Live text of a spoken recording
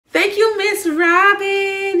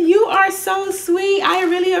so sweet. I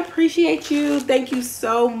really appreciate you. Thank you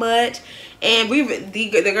so much. And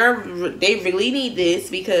the girl, they really need this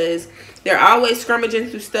because they're always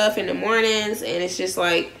scrummaging through stuff in the mornings, and it's just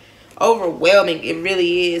like overwhelming. It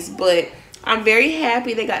really is. But I'm very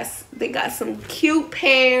happy they got some cute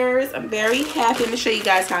pairs. I'm very happy. Let me show you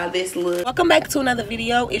guys how this looks. Welcome back to another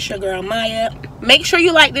video. It's your girl Maya. Make sure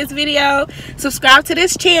you like this video, subscribe to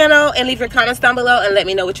this channel, and leave your comments down below and let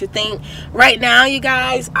me know what you think. Right now, you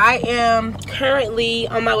guys, I am currently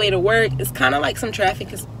on my way to work. It's kind of like some traffic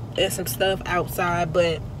and some stuff outside,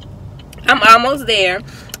 but I'm almost there.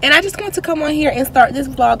 And I just want to come on here and start this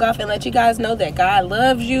vlog off and let you guys know that God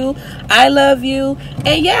loves you. I love you.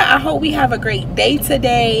 And yeah, I hope we have a great day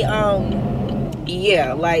today.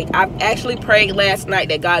 Yeah, like I've actually prayed last night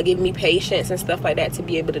that God give me patience and stuff like that to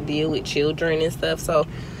be able to deal with children and stuff. So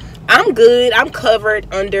I'm good. I'm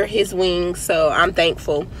covered under his wings. So I'm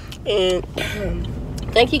thankful. And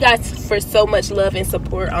thank you guys for so much love and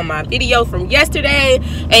support on my video from yesterday.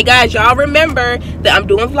 And guys, y'all remember that I'm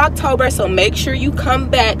doing Vlogtober, so make sure you come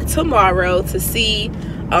back tomorrow to see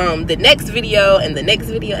the next video and the next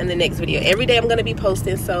video and the next video. Every day I'm going to be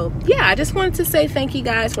posting. So yeah, I just wanted to say thank you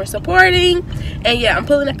guys for supporting. And yeah, I'm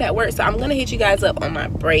pulling up at work, so I'm going to hit you guys up on my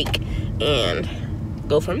break and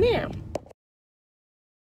go from there.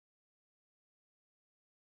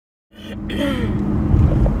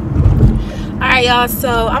 Alright, y'all,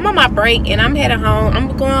 so I'm on my break and I'm heading home.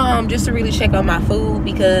 I'm going home just to really check on my food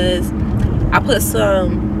because I put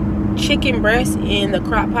some chicken breast in the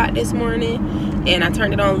crock pot this morning and I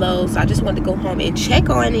turned it on low. So I just wanted to go home and check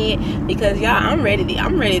on it because y'all, I'm ready to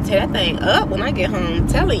tear that thing up when I get home. I'm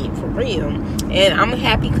telling you, for real. And I'm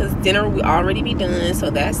happy because dinner will already be done,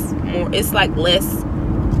 so that's more, it's like less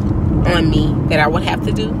on me that I would have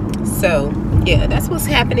to do. So yeah, that's what's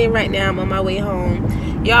happening right now. I'm on my way home.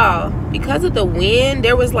 Y'all, because of the wind,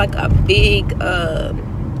 there was like a big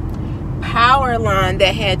power line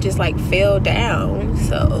that had just like fell down.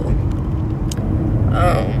 So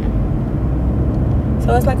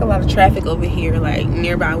it's like a lot of traffic over here, like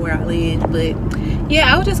nearby where I live. But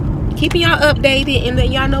yeah, I was just keeping y'all updated and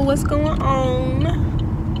letting y'all know what's going on.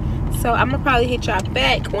 So I'm gonna probably hit y'all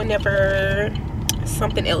back whenever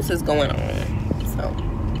something else is going on. So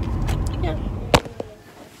yeah.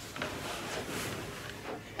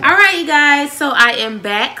 Alright, you guys, so I am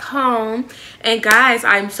back home, and guys,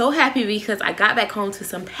 I'm so happy because I got back home to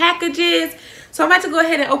some packages. So I'm about to go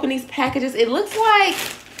ahead and open these packages. It looks like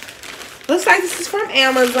this is from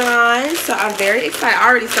Amazon, so I'm very excited. I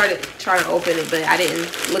already started trying to open it, but I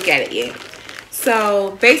didn't look at it yet.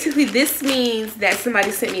 So basically this means that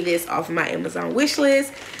somebody sent me this off of my Amazon wish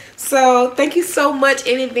list. So thank you so much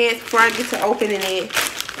in advance before I get to opening it.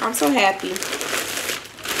 I'm so happy.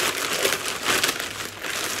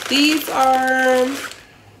 These are,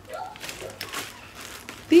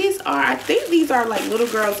 I think these are like little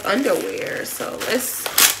girls' underwear. So let's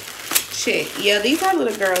check. Yeah, these are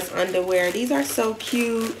little girls' underwear. These are so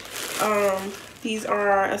cute. These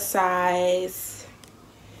are a size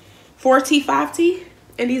 4T, 5T.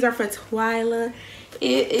 And these are for Twyla.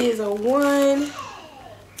 It is a 1,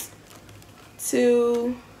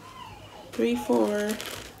 2, 3, 4,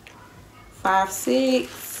 5,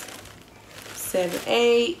 6. 7,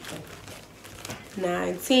 8,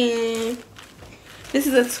 9, 10. This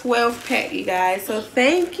is a 12 pack, you guys. So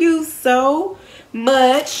thank you so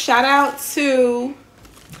much. Shout out to,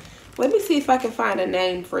 let me see if I can find a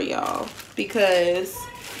name for y'all because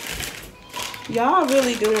y'all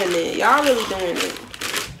really doing it. Y'all really doing it.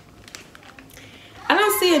 I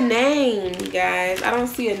don't see a name, you guys. I don't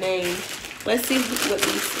see a name. Let's see what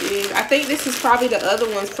this is. I think this is probably the other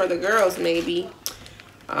ones for the girls, maybe.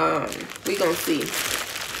 We gonna see.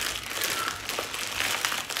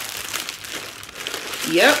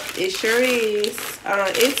 Yep, it sure is.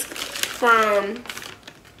 It's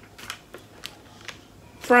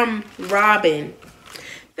from Robin.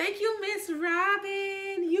 Thank you, Miss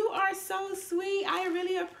Robin. You are so sweet. I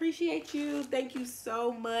really appreciate you. Thank you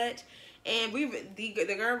so much. And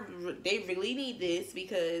the girl, they really need this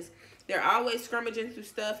because they're always scrummaging through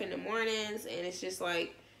stuff in the mornings, and it's just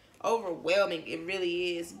like overwhelming. It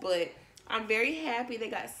really is. But I'm very happy they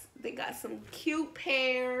got some cute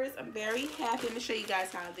pairs. I'm very happy. Let me show you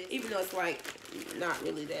guys how this, even though it's like not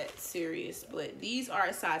really that serious, but these are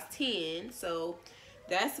a size 10, so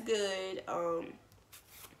that's good.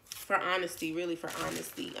 For honesty, really, for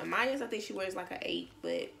honesty. Maya's, I think she wears like an 8,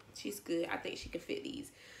 but she's good. I think she can fit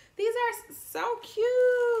these. These are so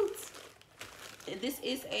cute. And this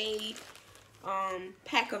is a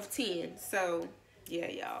pack of 10. So yeah,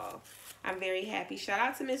 y'all, I'm very happy. Shout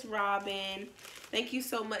out to Miss Robin. Thank you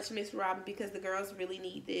so much, Miss Robin, because the girls really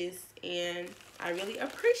need this, and I really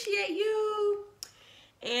appreciate you.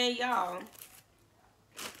 And y'all,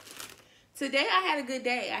 today I had a good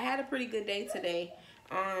day. I had a pretty good day today.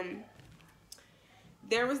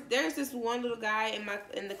 There's this one little guy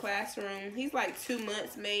in the classroom. He's like 2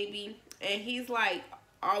 months maybe, and he's like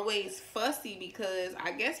always fussy because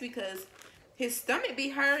because his stomach be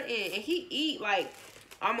hurting, and he eat like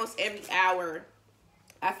almost every hour.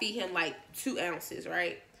 I feed him like 2 ounces,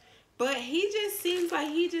 right? But he just seems like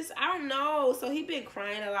I don't know. So he been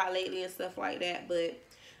crying a lot lately and stuff like that. But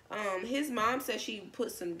his mom said she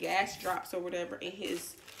put some gas drops or whatever in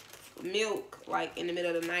his milk, like in the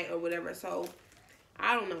middle of the night or whatever. So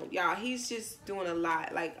I don't know, y'all. He's just doing a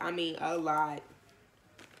lot. Like, I mean, a lot.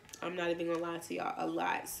 I'm not even gonna lie to y'all, a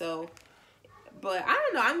lot. So, but I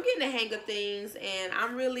don't know. I'm getting the hang of things, and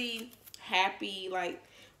I'm really happy, like,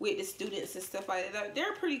 with the students and stuff like that.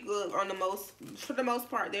 They're pretty good for the most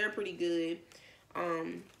part. They're pretty good.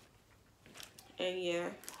 And yeah,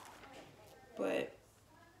 but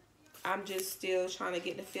I'm just still trying to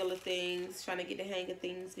get the feel of things, trying to get the hang of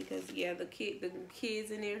things, because yeah, the kids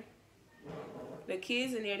in there,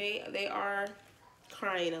 they are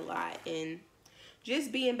crying a lot, and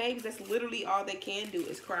just being babies, that's literally all they can do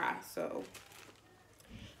is cry. So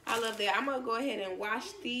I love that. I'm gonna go ahead and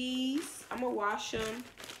wash these. I'm gonna wash them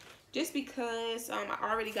just because I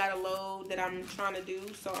already got a load that I'm trying to do.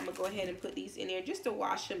 So I'm gonna go ahead and put these in there just to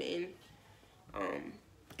wash them and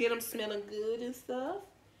get them smelling good and stuff.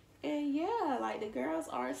 And yeah, like, the girls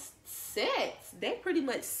are set. They pretty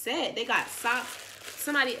much set. They got socks.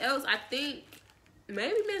 Somebody else, I think,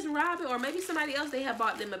 maybe Miss Robin or maybe somebody else, they have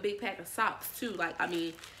bought them a big pack of socks too. Like, I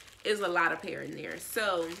mean, it's a lot of pair in there.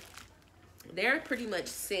 So they're pretty much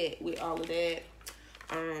set with all of that.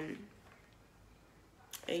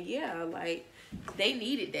 And yeah, like, they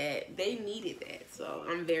needed that. They needed that. So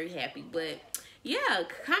I'm very happy. But yeah,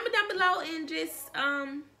 comment down below and just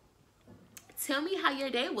tell me how your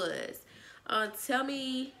day was. Tell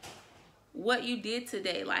me what you did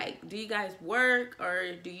today. Like, do you guys work, or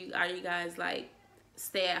are you guys like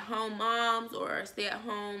stay-at-home moms or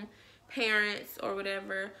stay-at-home parents or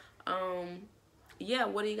whatever? Yeah,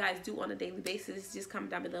 what do you guys do on a daily basis? Just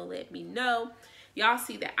comment down below, let me know. Y'all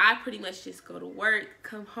see that I pretty much just go to work,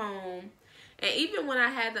 come home, and even when I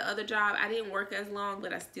had the other job, I didn't work as long,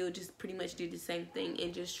 but I still just pretty much did the same thing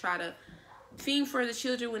and just try to feed for the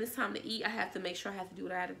children. When it's time to eat, I have to make sure I have to do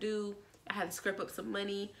what I have to do. I have to scrape up some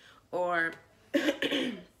money, or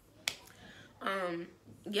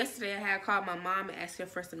yesterday I had called my mom and asked her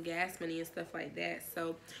for some gas money and stuff like that.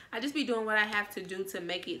 So I just be doing what I have to do to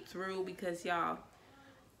make it through, because y'all,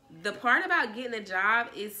 the part about getting a job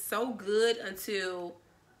is so good until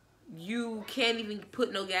you can't even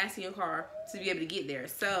put no gas in your car to be able to get there.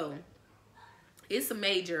 So it's a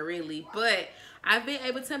major, really. But I've been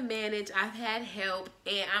able to manage. I've had help,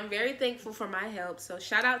 and I'm very thankful for my help. So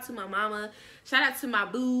shout out to my mama. Shout out to my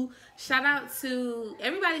boo. Shout out to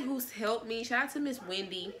everybody who's helped me. Shout out to Miss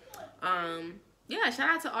Wendy. Yeah, shout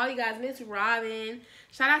out to all you guys. Miss Robin.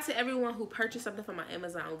 Shout out to everyone who purchased something from my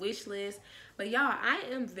Amazon wish list. But y'all, I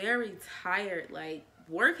am very tired. Like,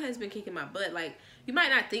 work has been kicking my butt. Like, you might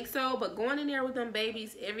not think so, but going in there with them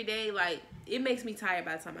babies every day, like, it makes me tired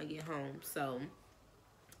by the time I get home. So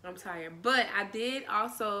I'm tired. But I did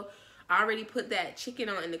also already put that chicken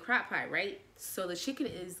on in the crock pot, right? So the chicken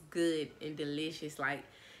is good and delicious. Like,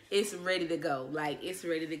 it's ready to go. Like, it's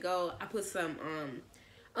ready to go. I put some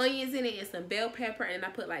onions in it and some bell pepper, and I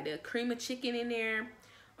put like the cream of chicken in there.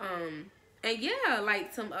 And yeah,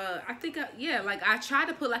 like some yeah, like I tried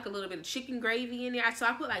to put like a little bit of chicken gravy in there. So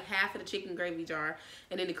I put like half of the chicken gravy jar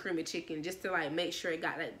and then the cream of chicken, just to like make sure it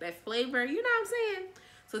got that flavor, you know what I'm saying?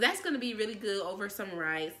 So that's gonna be really good over some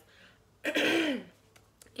rice and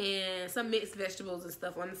some mixed vegetables and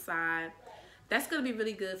stuff on the side. That's gonna be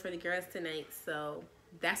really good for the girls tonight. So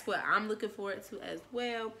that's what I'm looking forward to as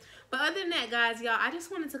well. But other than that, guys, y'all, I just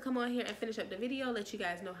wanted to come on here and finish up the video, let you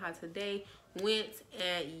guys know how today went.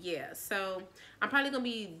 And yeah, so I'm probably gonna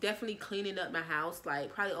be definitely cleaning up my house,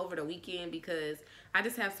 like probably over the weekend, because I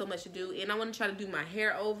just have so much to do. And I want to try to do my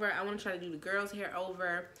hair over. I want to try to do the girls' hair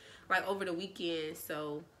over, like over the weekend.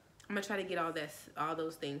 So I'm gonna try to get all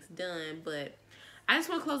those things done. But I just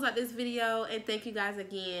want to close out this video and thank you guys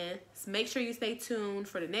again. So make sure you stay tuned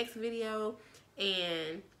for the next video.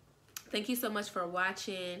 And thank you so much for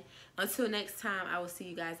watching. Until next time, I will see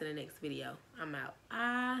you guys in the next video. I'm out.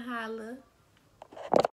 Holla.